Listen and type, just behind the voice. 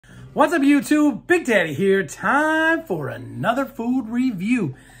What's up, YouTube? Big Daddy here. Time for another food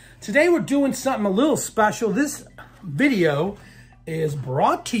review. Today we're doing something a little special. This video is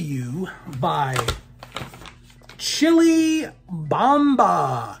brought to you by Chilibomba.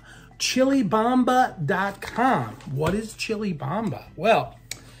 Chilibomba.com. What is Chilibomba? Well,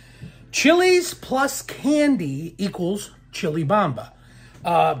 chilies plus candy equals Chilibomba.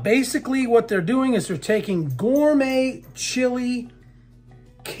 Basically, what they're doing is they're taking gourmet chili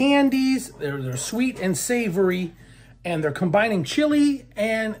candies. They're sweet and savory, and they're combining chili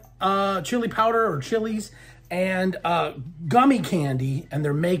and chili powder or chilies and gummy candy, and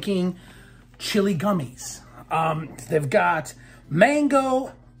they're making chili gummies. They've got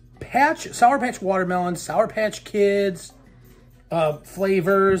mango, Sour Patch watermelon, Sour Patch Kids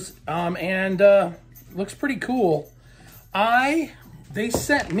flavors, and looks pretty cool. They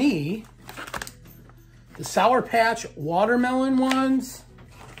sent me the Sour Patch watermelon ones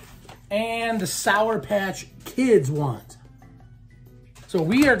and the Sour Patch Kids ones. So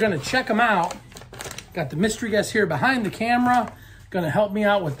we are gonna check them out. Got the mystery guest here behind the camera, gonna help me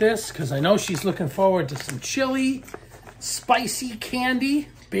out with this because I know she's looking forward to some chili, spicy candy.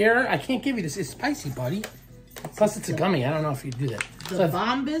 Bear, I can't give you this, it's spicy, buddy. Plus it's a gummy, I don't know if you do that. The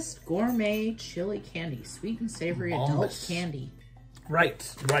Bomba's Gourmet Chili Candy, sweet and savory adult candy.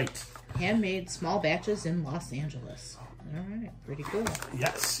 Right. Handmade small batches in Los Angeles. All right, pretty cool.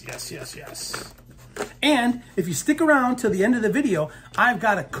 Yes. And if you stick around till the end of the video, I've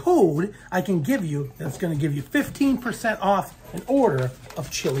got a code I can give you that's going to give you 15% off an order of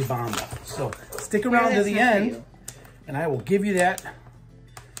Chilibomba. So stick around to the end, and I will give you that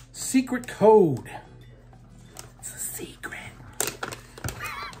secret code. It's a secret.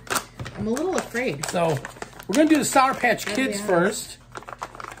 I'm a little afraid. So we're going to do the Sour Patch Kids first.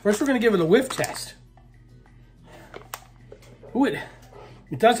 First, we're going to give it a whiff test. Ooh, it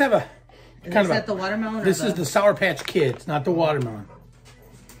does have a Is that the watermelon? This is the Sour Patch Kids, not the watermelon.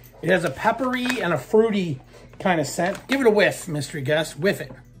 It has a peppery and a fruity kind of scent. Give it a whiff, mystery guest. Whiff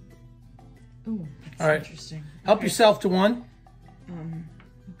it. Ooh, that's all right. Interesting. Help yourself to one.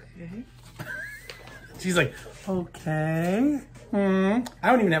 Okay. She's like, okay. I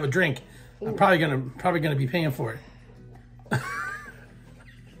don't even have a drink. Ooh. I'm probably gonna be paying for it.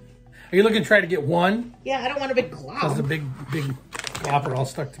 Are you looking to try to get one? Yeah, I don't want a big glob. Because the big glop are all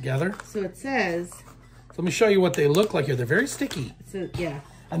stuck together. So it says. So let me show you what they look like here. They're very sticky. So yeah.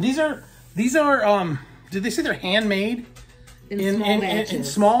 And these are did they say they're handmade? In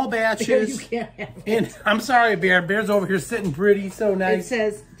small batches. You can't have it. I'm sorry, Bear. Bear's over here sitting pretty, so nice. It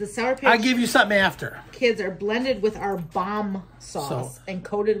says the Sour Patch. I'll give you something after. Kids are blended with our bomb sauce and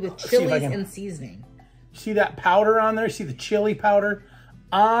coated with chilies and seasoning. See that powder on there? See the chili powder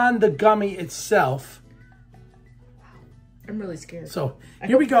on the gummy itself? I'm really scared. So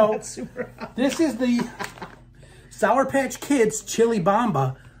here we go. Super This is the Sour Patch Kids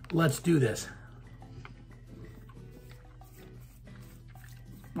Chilibomba. Let's do this.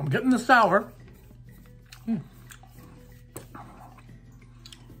 I'm getting the sour.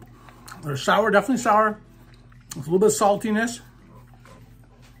 They're sour, definitely sour. With a little bit of saltiness.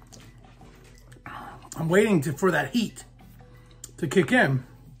 I'm waiting for that heat to kick in.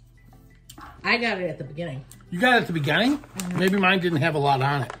 I got it at the beginning. You got it at the beginning? Mm-hmm. Maybe mine didn't have a lot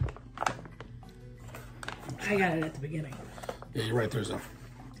on it. I got it at the beginning. Yeah, you're right. There's a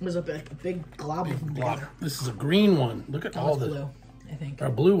big glob of water. This is a green one. Look at all the blue, I think. Or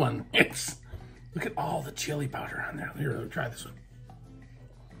a blue one. Yes. Look at all the chili powder on there. Here, try this one.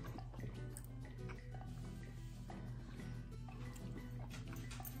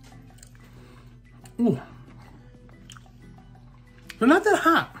 Ooh. They're not that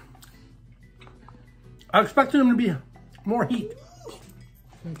hot. I expected them to be more heat.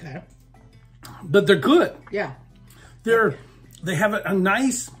 Okay. But they're good. Yeah. They have a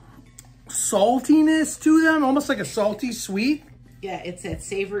nice saltiness to them, almost like a salty sweet. Yeah, it's that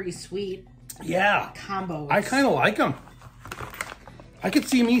savory sweet combo. I kind of like them. I could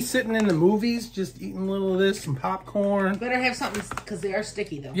see me sitting in the movies, just eating a little of this, some popcorn. Better have something, because they are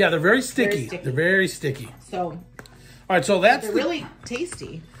sticky, though. Yeah, they're very sticky. They're very sticky. So, all right, so that's they're really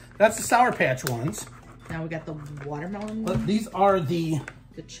tasty. That's the Sour Patch ones. Now we got the watermelon one. These are the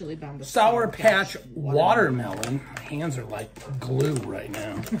Chilibomba Sour Patch watermelon. My hands are like glue right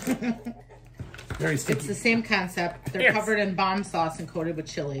now. Very sticky. It's the same concept. They're covered in bomb sauce and coated with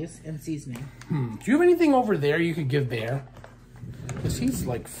chilies and seasoning. Do you have anything over there you could give Bear? Because he's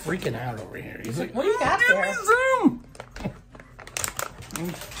like freaking out over here. He's like, what do you got there? Give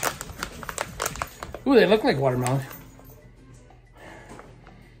me some! Ooh, they look like watermelon.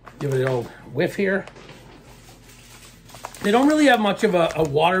 Give it an old whiff here. They don't really have much of a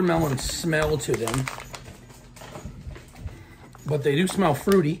watermelon smell to them, but they do smell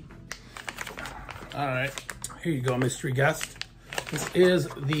fruity. All right, here you go, mystery guest. This is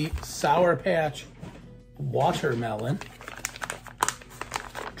the Sour Patch watermelon.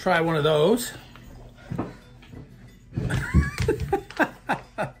 Try one of those.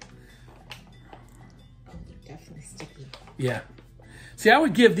 Definitely sticky. Yeah. See, I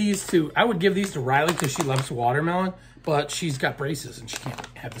would give these to Riley because she loves watermelon, but she's got braces and she can't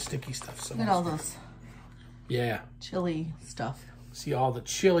have the sticky stuff. So look at all those. Yeah. Chili stuff. See all the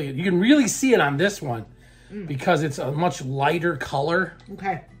chili. You can really see it on this one because it's a much lighter color.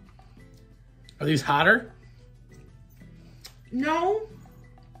 Okay. Are these hotter? No.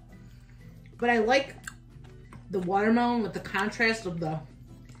 But I like the watermelon with the contrast of the...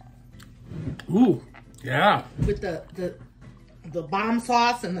 Ooh, yeah. With the bomb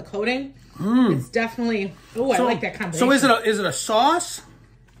sauce and the coating. It's definitely... Oh, I like that combination. So is it a sauce?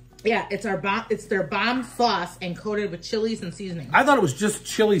 Yeah, it's their bomb sauce and coated with chilies and seasoning. I thought it was just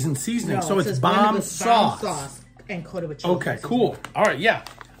chilies and seasoning. No, so it's bomb sauce. Bomb sauce and coated with chilies. Okay, cool. All right, yeah.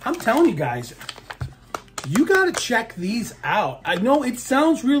 I'm telling you guys, you got to check these out. I know it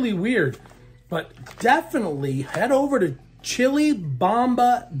sounds really weird, but definitely head over to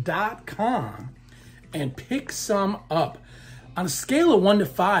Chilibomba.com and pick some up. On a scale of 1 to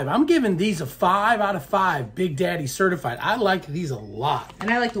 5, I'm giving these a 5 out of 5, Big Daddy certified. I like these a lot.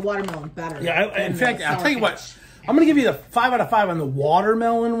 And I like the watermelon better. Yeah, in fact, I'll tell you what. I'm going to give you the 5 out of 5 on the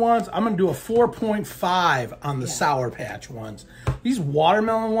watermelon ones. I'm going to do a 4.5 on the Sour Patch ones. These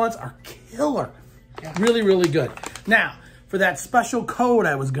watermelon ones are killer. Yeah. Really, really good. Now, for that special code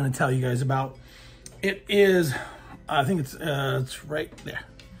I was going to tell you guys about, it is, I think it's right there.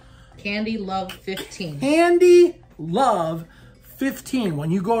 Candy Love 15. Candy Love 15.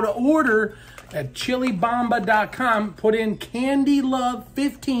 When you go to order at chilibomba.com, put in Candy Love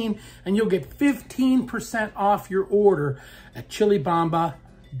 15 and you'll get 15% off your order at chilibomba.com.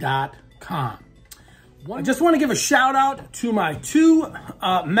 I just want to give a shout out to my two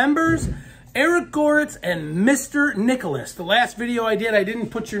members, Eric Goritz and Mr. Nicholas. The last video I did, I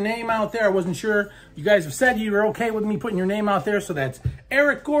didn't put your name out there. I wasn't sure. You guys have said you were okay with me putting your name out there. So that's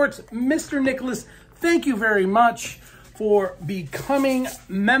Eric Goritz, Mr. Nicholas. Thank you very much for becoming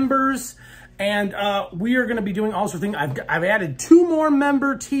members. And we are going to be doing all sorts of things. I've added 2 more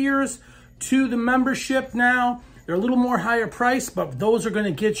member tiers to the membership now. They're a little more higher price, but those are going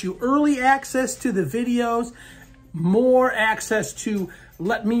to get you early access to the videos, more access to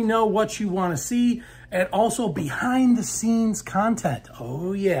let me know what you want to see, and also behind the scenes content.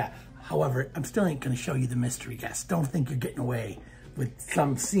 Oh yeah. However, I'm still ain't going to show you the mystery guests. Don't think you're getting away with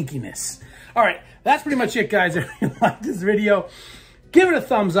some sneakiness. All right, that's pretty much it, guys. If you like this video, give it a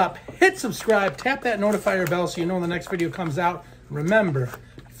thumbs up, hit subscribe, tap that notifier bell so you know when the next video comes out. Remember,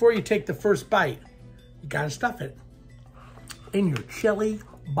 before you take the first bite, you gotta stuff it in your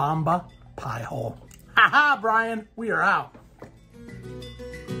Chilibomba pie hole. Ha ha, Brian, we are out.